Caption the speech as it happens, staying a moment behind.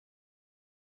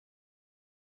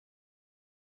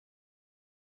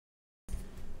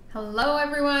Hello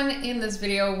everyone, in this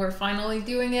video we're finally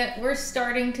doing it. We're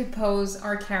starting to pose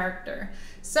our character.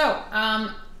 So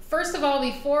first of all,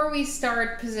 before we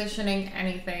start positioning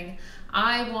anything,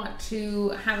 I want to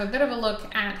have a bit of a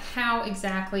look at how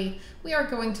exactly we are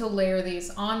going to layer these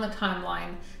on the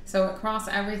timeline. So across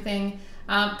everything,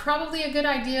 probably a good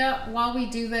idea while we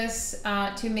do this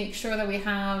to make sure that we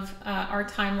have our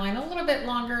timeline a little bit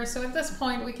longer. So at this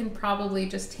point we can probably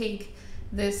just take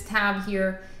this tab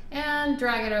here and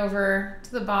drag it over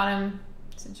to the bottom,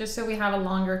 just so we have a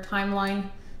longer timeline.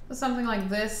 So something like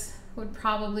this would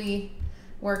probably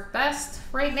work best.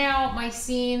 Right now my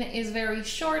scene is very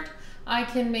short. I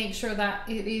can make sure that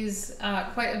it is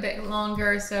quite a bit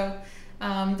longer, so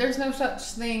there's no such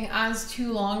thing as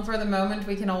too long for the moment.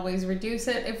 We can always reduce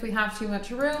it if we have too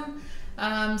much room.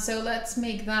 So let's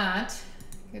make that,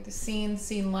 go to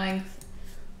scene length.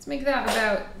 Let's make that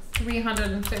about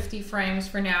 350 frames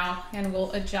for now, and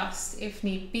we'll adjust if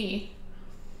need be.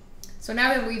 So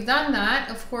now that we've done that,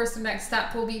 of course, the next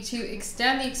step will be to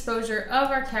extend the exposure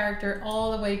of our character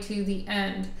all the way to the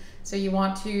end. So you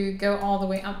want to go all the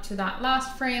way up to that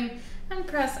last frame and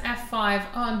press F5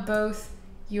 on both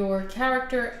your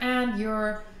character and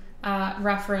your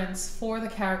reference for the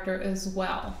character as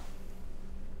well.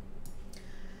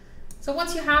 So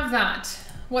once you have that,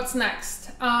 what's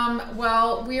next?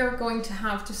 Well, we are going to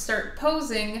have to start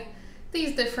posing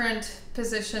these different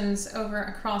positions over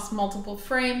across multiple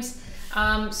frames.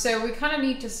 So we kind of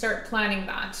need to start planning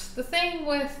that. The thing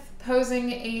with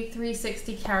posing a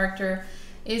 360 character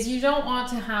is you don't want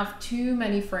to have too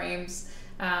many frames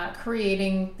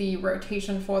creating the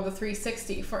rotation for the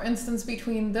 360. For instance,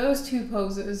 between those two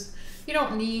poses, you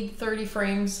don't need 30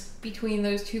 frames between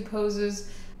those two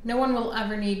poses. No one will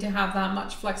ever need to have that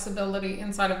much flexibility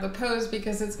inside of the pose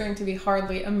because it's going to be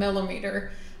hardly a millimeter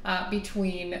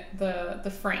between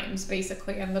the frames,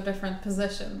 basically, and the different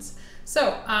positions.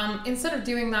 So instead of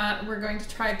doing that, we're going to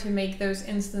try to make those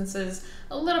instances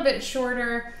a little bit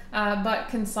shorter, but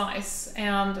concise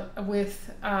and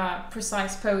with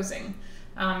precise posing.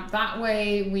 That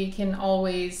way we can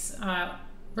always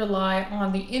rely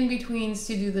on the in-betweens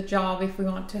to do the job if we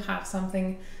want to have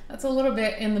something that's a little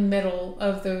bit in the middle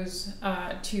of those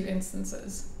two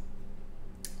instances.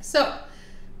 So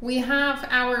we have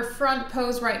our front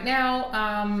pose right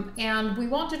now, and we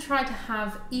want to try to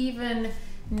have even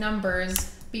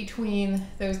numbers between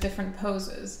those different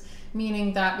poses,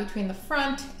 meaning that between the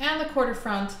front and the quarter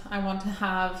front, I want to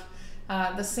have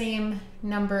the same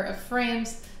number of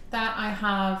frames that I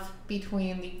have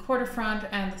between the quarter front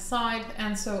and the side,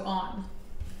 and so on.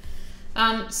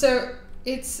 So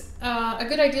it's a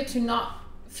good idea to not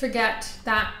forget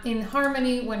that in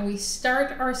harmony, when we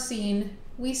start our scene,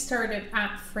 we start it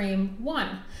at frame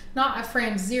 1, not at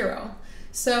frame 0.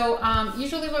 So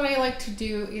usually what I like to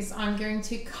do is I'm going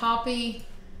to copy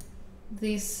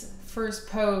this first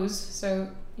pose. So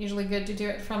usually good to do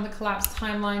it from the collapsed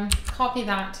timeline, copy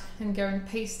that and go and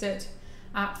paste it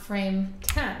at frame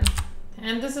 10.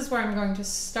 And this is where I'm going to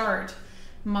start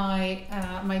my,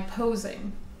 my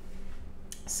posing.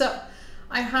 So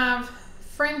I have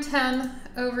frame 10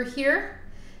 over here,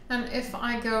 and if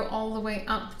I go all the way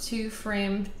up to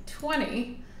frame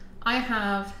 20, I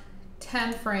have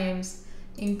 10 frames,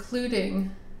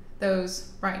 including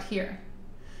those right here.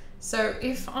 So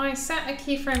if I set a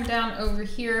keyframe down over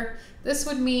here, this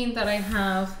would mean that I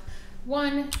have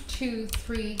 1, 2,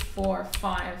 3, 4,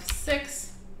 5,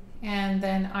 6, and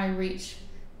then I reach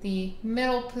the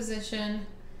middle position,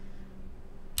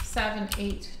 7,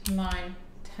 8, 9,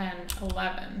 10,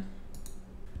 11.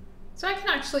 So I can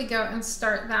actually go and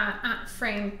start that at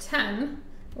frame 10.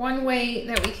 One way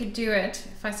that we could do it,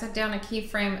 if I set down a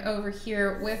keyframe over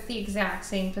here with the exact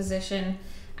same position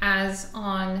as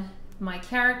on my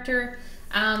character.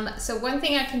 So one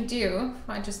thing I can do, if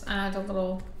I just add a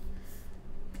little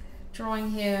drawing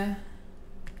here,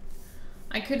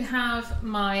 I could have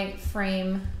my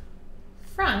frame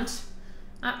front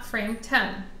at frame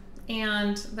 10,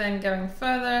 and then going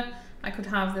further, I could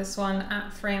have this one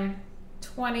at frame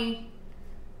 20,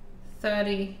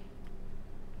 30,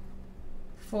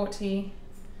 40,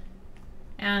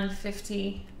 and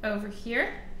 50 over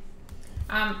here.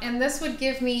 And this would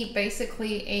give me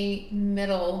basically a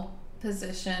middle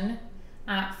position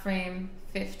at frame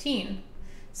 15.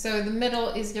 So the middle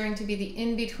is going to be the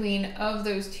in-between of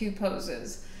those two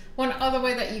poses. One other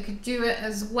way that you could do it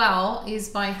as well is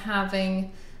by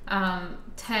having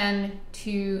 10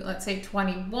 to, let's say,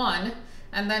 21,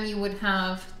 and then you would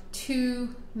have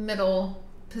 2 middle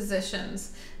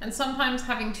positions. And sometimes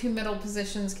having 2 middle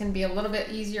positions can be a little bit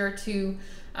easier to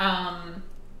kind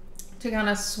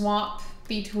of swap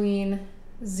between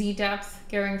Z depth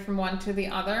going from one to the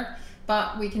other,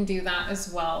 but we can do that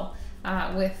as well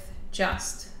with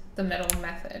just the middle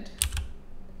method.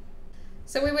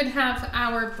 So we would have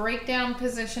our breakdown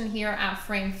position here at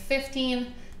frame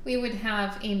 15. We would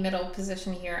have a middle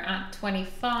position here at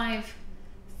 25,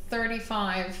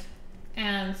 35,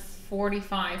 and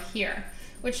 45 here,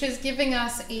 which is giving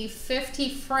us a 50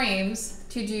 frames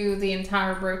to do the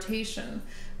entire rotation,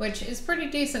 which is pretty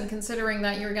decent considering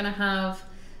that you're gonna have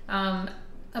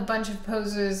a bunch of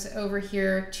poses over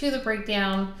here to the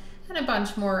breakdown and a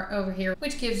bunch more over here,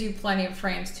 which gives you plenty of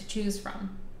frames to choose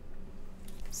from.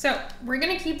 So we're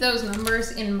gonna keep those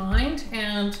numbers in mind,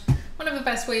 and one of the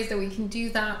best ways that we can do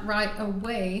that right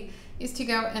away is to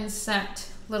go and set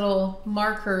little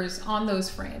markers on those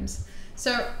frames.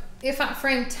 So if at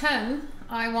frame 10,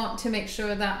 I want to make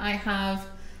sure that I have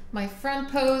my front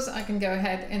pose, I can go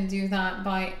ahead and do that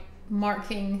by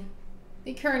marking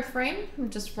the current frame. I'm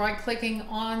just right-clicking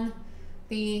on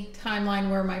the timeline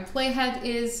where my playhead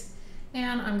is,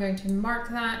 and I'm going to mark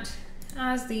that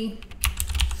as the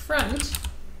front.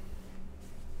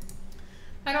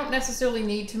 I don't necessarily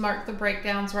need to mark the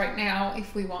breakdowns right now.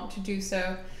 If we want to do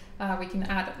so, we can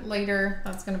add it later.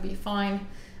 That's going to be fine.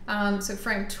 So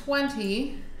frame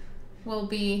 20 will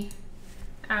be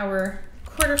our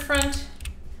quarter front.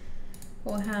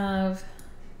 We'll have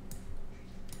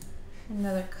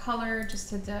another color just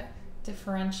to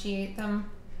differentiate them.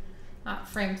 At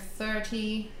frame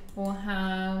 30, we'll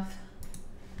have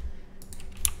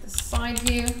the side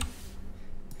view.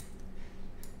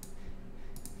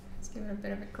 Let's give it a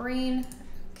bit of a green.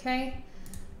 Okay.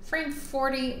 Frame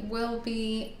 40 will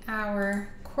be our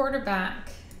quarterback.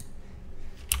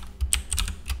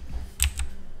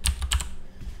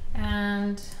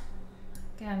 And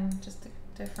again, just a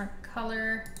different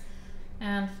color.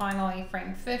 And finally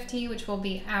frame 50, which will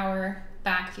be our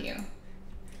back view.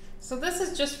 So this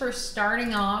is just for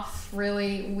starting off.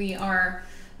 Really, we are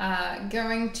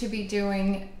going to be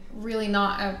doing really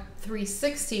not a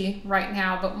 360 right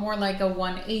now, but more like a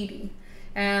 180.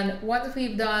 And once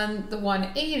we've done the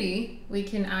 180, we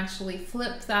can actually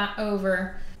flip that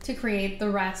over to create the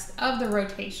rest of the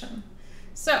rotation.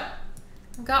 So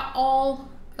I've got all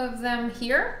of them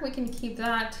here. We can keep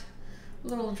that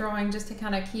little drawing just to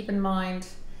kind of keep in mind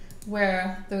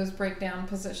where those breakdown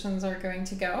positions are going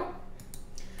to go.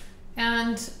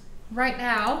 And right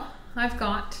now I've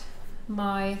got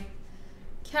my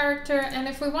character, and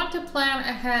if we want to plan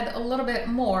ahead a little bit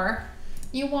more,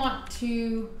 you want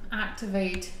to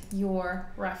activate your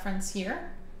reference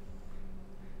here.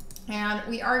 And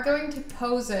we are going to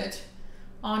pose it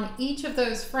on each of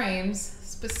those frames,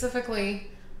 specifically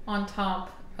on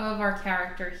top of our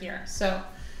character here. So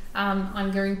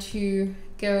I'm going to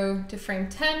go to frame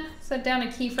 10, set down a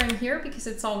keyframe here because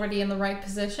it's already in the right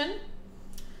position.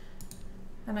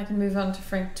 And I can move on to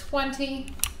frame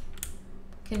 20.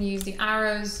 Can use the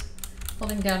arrows,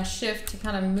 holding down shift to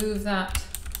kind of move that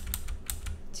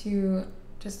to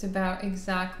just about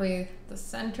exactly the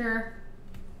center.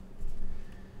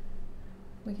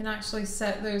 We can actually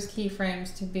set those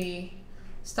keyframes to be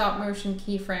stop motion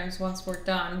keyframes once we're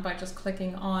done by just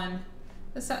clicking on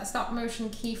the set stop motion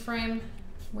keyframe.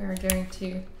 We're going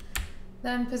to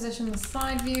then position the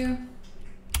side view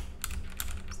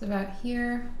just about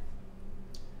here,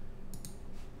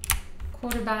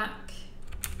 quarterback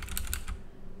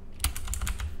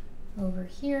over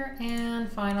here,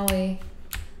 and finally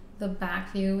the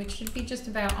back view, which should be just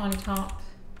about on top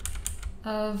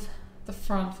of the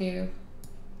front view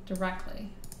directly.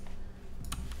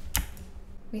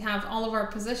 We have all of our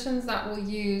positions that we'll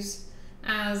use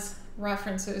as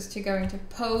references to going to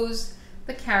pose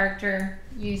the character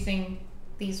using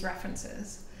these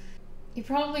references. You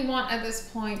probably want at this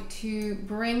point to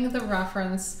bring the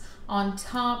reference on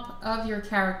top of your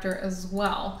character as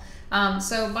well.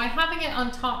 So by having it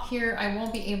on top here, I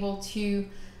won't be able to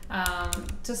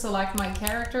select my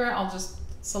character. I'll just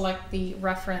select the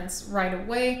reference right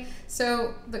away.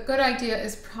 So the good idea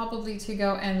is probably to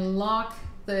go and lock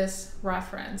this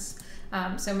reference.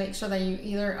 So make sure that you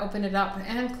either open it up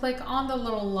and click on the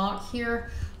little lock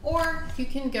here, or you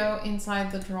can go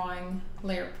inside the drawing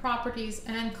layer properties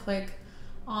and click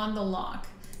on the lock.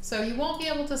 So you won't be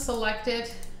able to select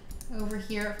it over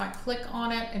here. If I click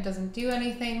on it, it doesn't do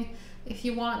anything. If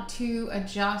you want to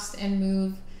adjust and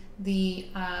move the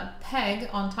peg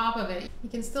on top of it, you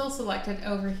can still select it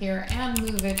over here and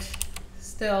move it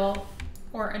still,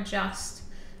 or adjust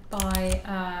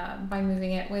by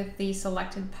moving it with the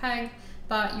selected peg,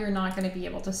 but you're not going to be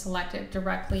able to select it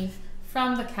directly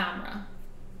from the camera.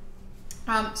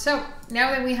 So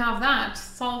now that we have that,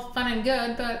 it's all fun and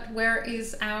good, but where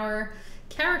is our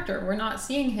character. We're not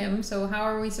seeing him, so how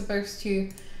are we supposed to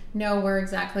know where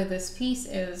exactly this piece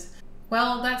is?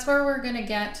 Well, that's where we're going to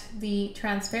get the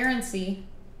transparency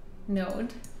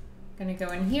node. I'm going to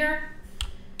go in here,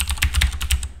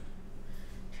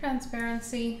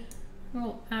 transparency,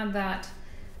 we'll add that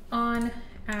on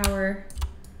our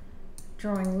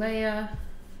drawing layer.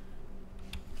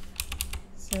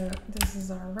 So this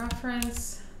is our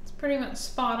reference. It's pretty much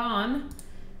spot on.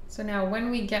 So now when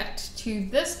we get to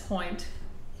this point,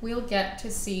 we'll get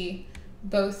to see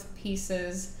both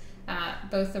pieces,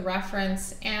 both the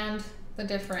reference and the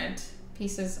different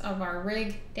pieces of our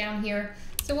rig down here.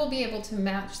 So we'll be able to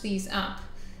match these up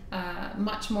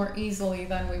much more easily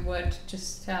than we would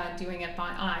just doing it by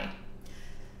eye.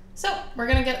 So we're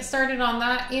gonna get started on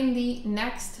that in the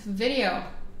next video.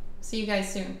 See you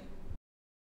guys soon.